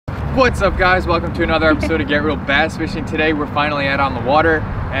What's up, guys? Welcome to another episode of Get Real Bass Fishing. Today we're finally out on the water,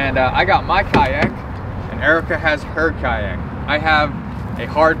 and I got my kayak and Erica has her kayak. I have a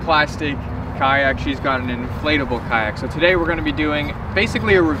hard plastic kayak, she's got an inflatable kayak. So today we're going to be doing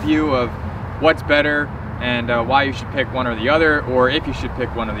basically a review of what's better and why you should pick one or the other, or if you should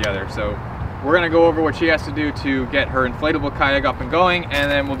pick one or the other. So we're going to go over what she has to do to get her inflatable kayak up and going,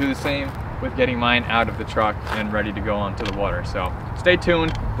 and then we'll do the same with getting mine out of the truck and ready to go onto the water. So stay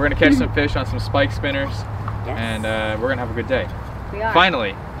tuned. We're gonna catch some fish on some spike spinners, yes. And we're gonna have a good day. We are.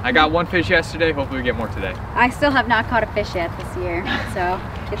 Finally, I got one fish yesterday. Hopefully we get more today. I still have not caught a fish yet this year, so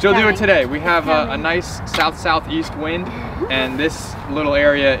she'll do it today. We have a nice south-southeast wind, and this little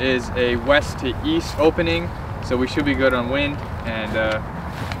area is a west to east opening, so we should be good on wind and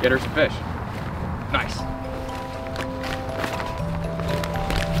get her some fish. Nice.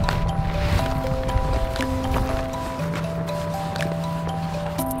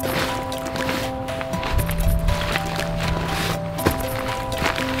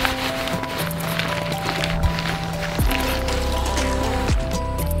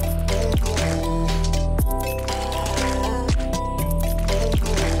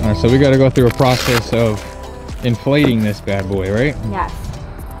 Alright, so we got to go through a process of inflating this bad boy, right? Yes.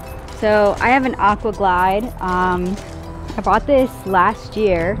 So I have an Aqua Glide. I bought this last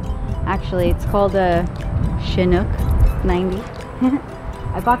year. Actually, it's called a Chinook 90.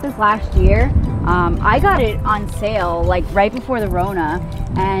 I bought this last year. I got it on sale like right before the Rona,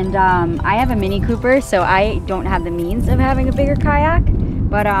 and I have a Mini Cooper, so I don't have the means of having a bigger kayak.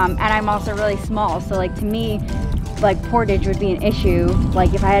 But and I'm also really small, so like to me, like portage would be an issue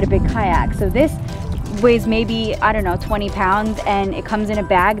like if I had a big kayak. So this weighs maybe, I don't know, 20 pounds, and it comes in a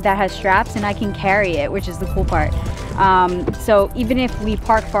bag that has straps and I can carry it, which is the cool part. So even if we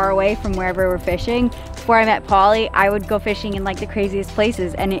park far away from wherever we're fishing, before I met Polly, I would go fishing in like the craziest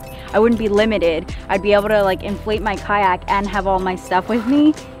places, and I wouldn't be limited. I'd be able to like inflate my kayak and have all my stuff with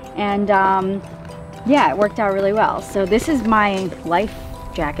me, and yeah, it worked out really well. So this is my life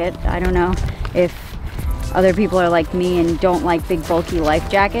jacket. I don't know if other people are like me and don't like big bulky life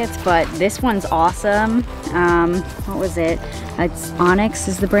jackets, but this one's awesome. What was it? It's Onyx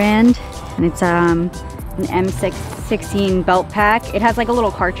is the brand, and it's an M16 belt pack. It has like a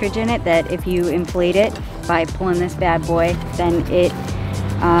little cartridge in it that if you inflate it by pulling this bad boy, then it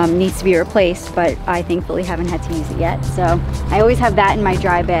needs to be replaced, but I thankfully haven't had to use it yet. So I always have that in my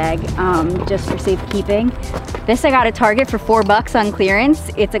dry bag, just for safekeeping. This I got at Target for $4 on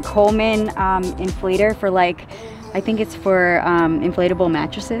clearance. It's a Coleman inflator for like, I think it's for inflatable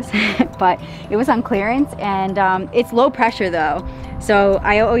mattresses, but it was on clearance, and it's low pressure though. So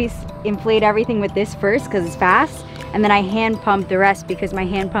I always inflate everything with this first because it's fast, and then I hand pump the rest because my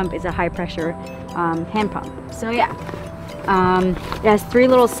hand pump is a high pressure hand pump. So yeah, it has 3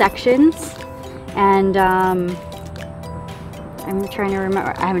 little sections, and I'm trying to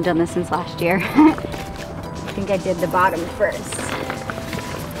remember, I haven't done this since last year. I think I did the bottom first.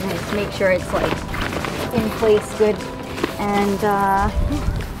 And I just make sure it's like in place good, and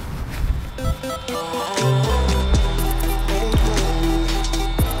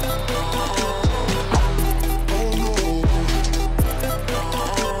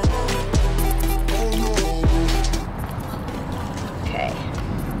okay.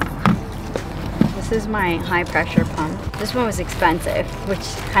 This is my high pressure pump. This one was expensive,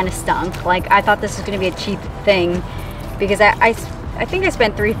 which kind of stunk. Like I thought this was going to be a cheap thing, because I think I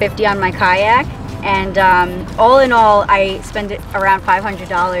spent $350 on my kayak, and all in all I spent around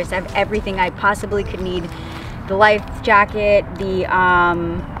 $500. I have everything I possibly could need: the life jacket, the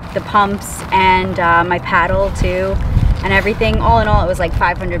pumps, and my paddle too, and everything. All in all, it was like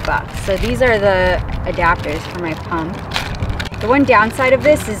 $500. So these are the adapters for my pump. The one downside of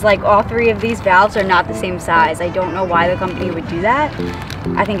this is like all 3 of these valves are not the same size. I don't know why the company would do that.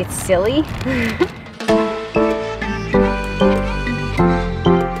 I think it's silly.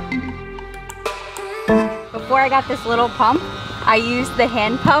 Before I got this little pump, I used the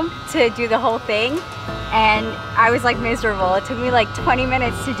hand pump to do the whole thing, and I was like miserable. It took me like 20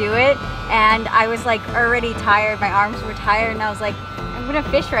 minutes to do it, and I was like already tired. My arms were tired, and I was like, I'm gonna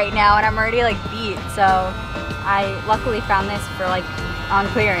fish right now, and I'm already like beat. So I luckily found this for like on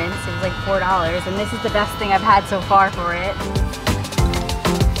clearance. It was like $4, and this is the best thing I've had so far for it.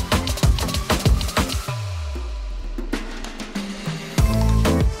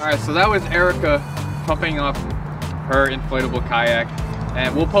 Alright, so that was Erica pumping up her inflatable kayak,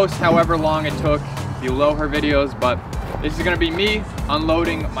 and we'll post however long it took below her videos, but this is going to be me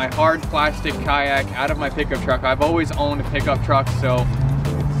unloading my hard plastic kayak out of my pickup truck. I've always owned a pickup truck, so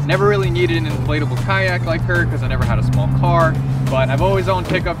Never really needed an inflatable kayak like her because I never had a small car, but I've always owned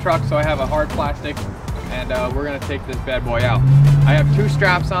pickup trucks, so I have a hard plastic, and we're gonna take this bad boy out. I have 2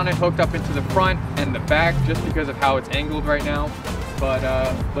 straps on it hooked up into the front and the back just because of how it's angled right now. But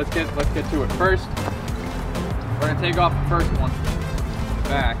let's get to it. First, we're gonna take off the first one, the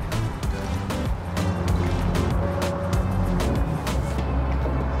back.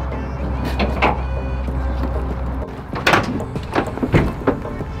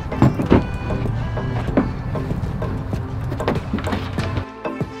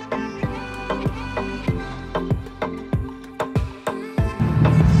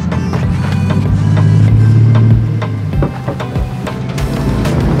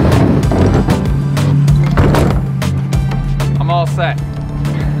 All set.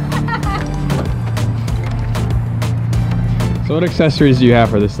 So what accessories do you have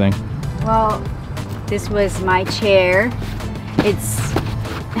for this thing? Well, this was my chair. It's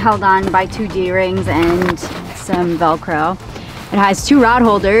held on by 2 D-rings and some Velcro. It has 2 rod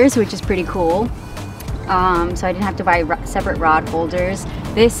holders, which is pretty cool. So I didn't have to buy separate rod holders.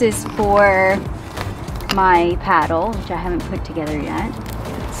 This is for my paddle, which I haven't put together yet.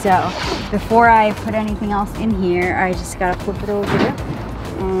 So before I put anything else in here, I just gotta flip it over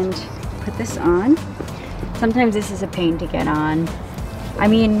and put this on. Sometimes this is a pain to get on. I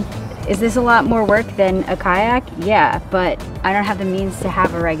mean, is this a lot more work than a kayak? Yeah, but I don't have the means to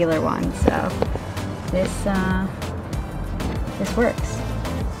have a regular one, so this works.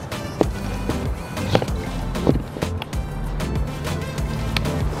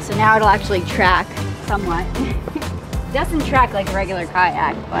 So now it'll actually track somewhat. It doesn't track like a regular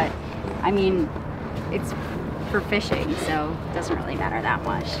kayak, but I mean, it's for fishing, so it doesn't really matter that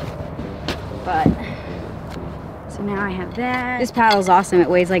much. But, so now I have that. This paddle's awesome. It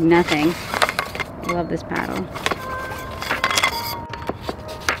weighs like nothing. I love this paddle.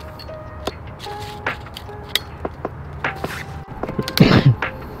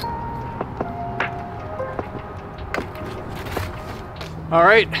 All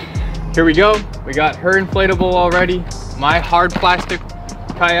right, here we go. We got her inflatable already, my hard plastic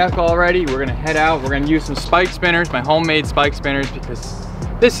kayak already. We're gonna head out. We're gonna use some spike spinners, my homemade spike spinners, because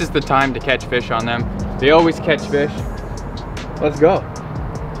this is the time to catch fish on them. They always catch fish. Let's go.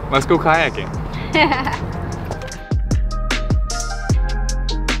 Let's go kayaking.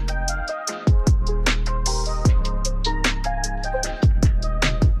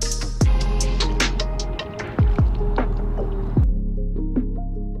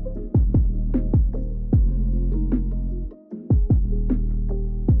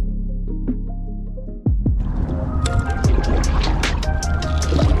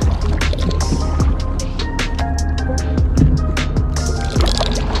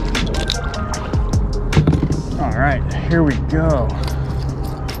 Here we go.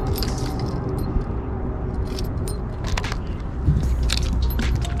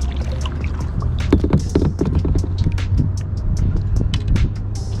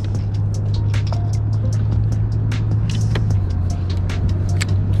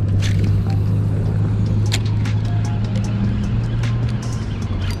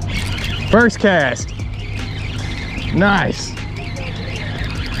 First cast. Nice.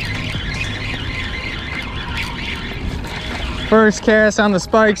 First cast on the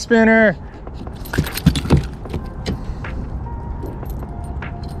spike spinner.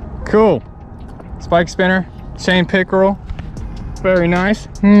 Cool. Spike spinner, chain pickerel. Very nice.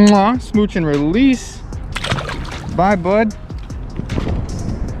 Mwah. Smooch and release. Bye, bud.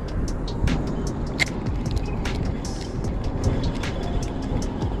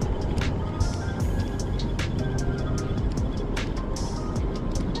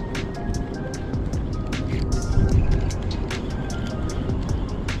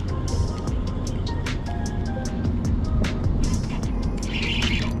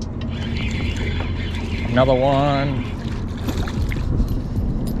 Another one.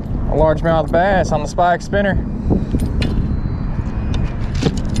 A largemouth bass on the spike spinner.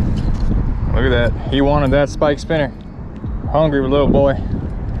 Look at that. He wanted that spike spinner. Hungry little boy.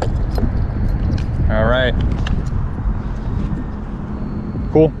 All right.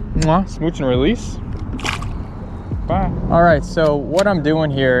 Cool. Mwah. Smooch and release. Bye. All right, so what I'm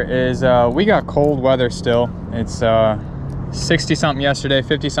doing here is we got cold weather still. It's 60 something yesterday,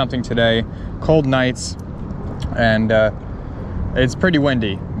 50 something today. Cold nights, and it's pretty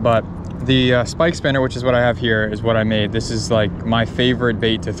windy, but the spike spinner, which is what I have here, is what I made. This is like my favorite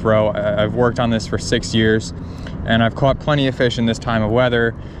bait to throw. I've worked on this for 6 years, and I've caught plenty of fish in this time of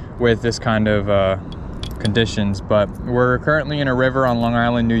weather with this kind of conditions. But we're currently in a river on Long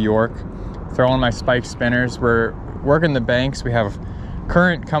Island, New York, throwing my spike spinners. We're working the banks. We have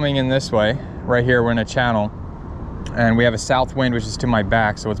current coming in this way. Right here, we're in a channel, and we have a south wind, which is to my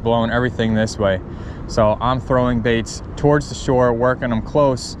back, so it's blowing everything this way. So I'm throwing baits towards the shore, working them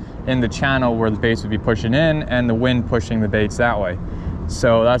close in the channel where the baits would be pushing in, and the wind pushing the baits that way.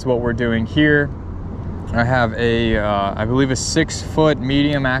 So that's what we're doing here. I have a, I believe a 6-foot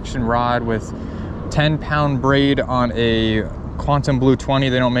medium action rod with 10-pound braid on a Quantum Blue 20.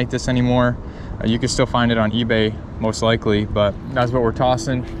 They don't make this anymore. You can still find it on eBay, most likely, but that's what we're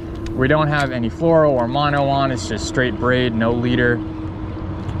tossing. We don't have any fluoro or mono on, it's just straight braid, no leader.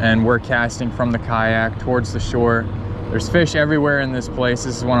 And we're casting from the kayak towards the shore. There's fish everywhere in this place.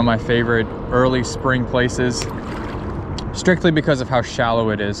 This is one of my favorite early spring places, strictly because of how shallow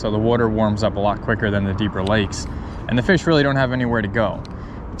it is. So the water warms up a lot quicker than the deeper lakes. And the fish really don't have anywhere to go.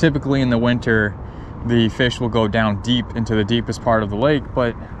 Typically in the winter, the fish will go down deep into the deepest part of the lake,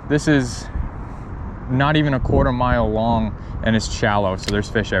 but this is not even a quarter mile long and it's shallow, so there's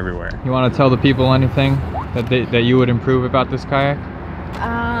fish everywhere. You want to tell the people anything that you would improve about this kayak?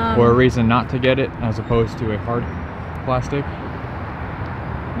 Or a reason not to get it as opposed to a hard plastic?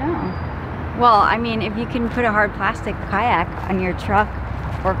 No. Well, I mean, if you can put a hard plastic kayak on your truck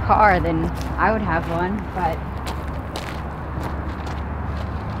or car, then I would have one, but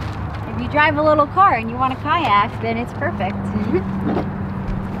if you drive a little car and you want a kayak, then it's perfect.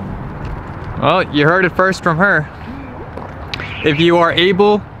 Well, you heard it first from her. If you are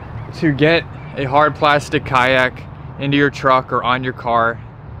able to get a hard plastic kayak into your truck or on your car,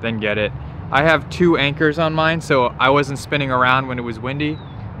 then get it. I have 2 anchors on mine, so I wasn't spinning around when it was windy.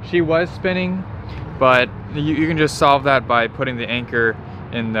 She was spinning, but you can just solve that by putting the anchor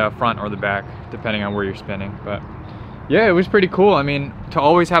in the front or the back, depending on where you're spinning. But yeah, it was pretty cool. I mean, to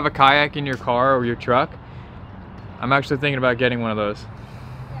always have a kayak in your car or your truck, I'm actually thinking about getting one of those.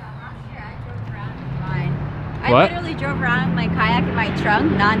 I literally drove around my kayak in my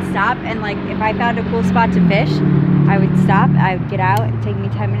trunk non-stop, and like if I found a cool spot to fish, I would stop, I would get out, it'd take me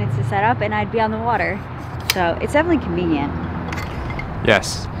 10 minutes to set up, and I'd be on the water. So it's definitely convenient.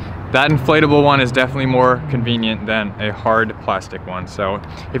 Yes, that inflatable one is definitely more convenient than a hard plastic one. So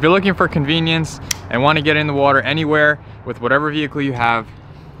if you're looking for convenience and want to get in the water anywhere with whatever vehicle you have,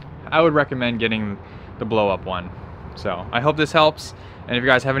 I would recommend getting the blow up one. So I hope this helps, and if you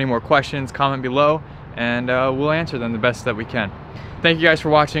guys have any more questions, comment below, and we'll answer them the best that we can. Thank you guys for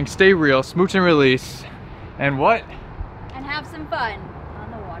watching. Stay real, smooch and release, and what? And have some fun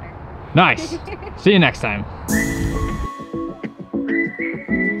on the water. Nice. See you next time.